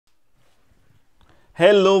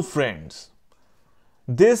Hello friends,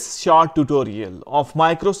 this short tutorial of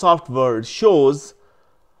Microsoft Word shows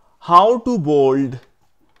how to bold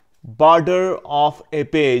border of a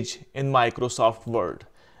page in Microsoft Word.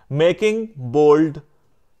 Making bold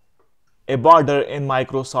a border in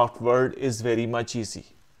Microsoft Word is very much easy.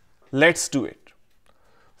 Let's do it.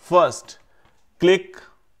 First, click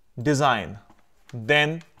Design,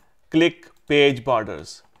 then click Page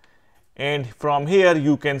Borders. And from here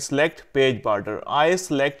you can select page border. I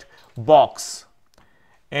select box,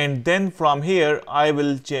 and then from here I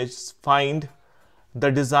will just find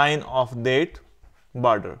the design of that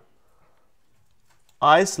border.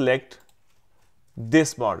 I select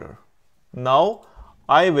this border. Now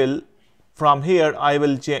I will from here I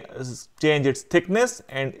will change its thickness,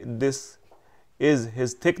 and this is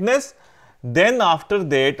his thickness. Then after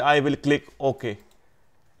that I will click OK,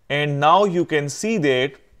 and now you can see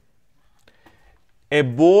that a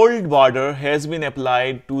bold border has been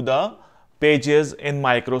applied to the pages in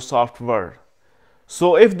Microsoft Word.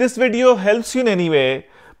 So if this video helps you in any way,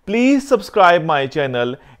 please subscribe my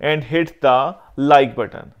channel and hit the like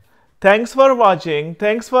button. Thanks for watching.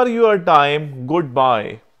 Thanks for your time.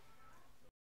 Goodbye.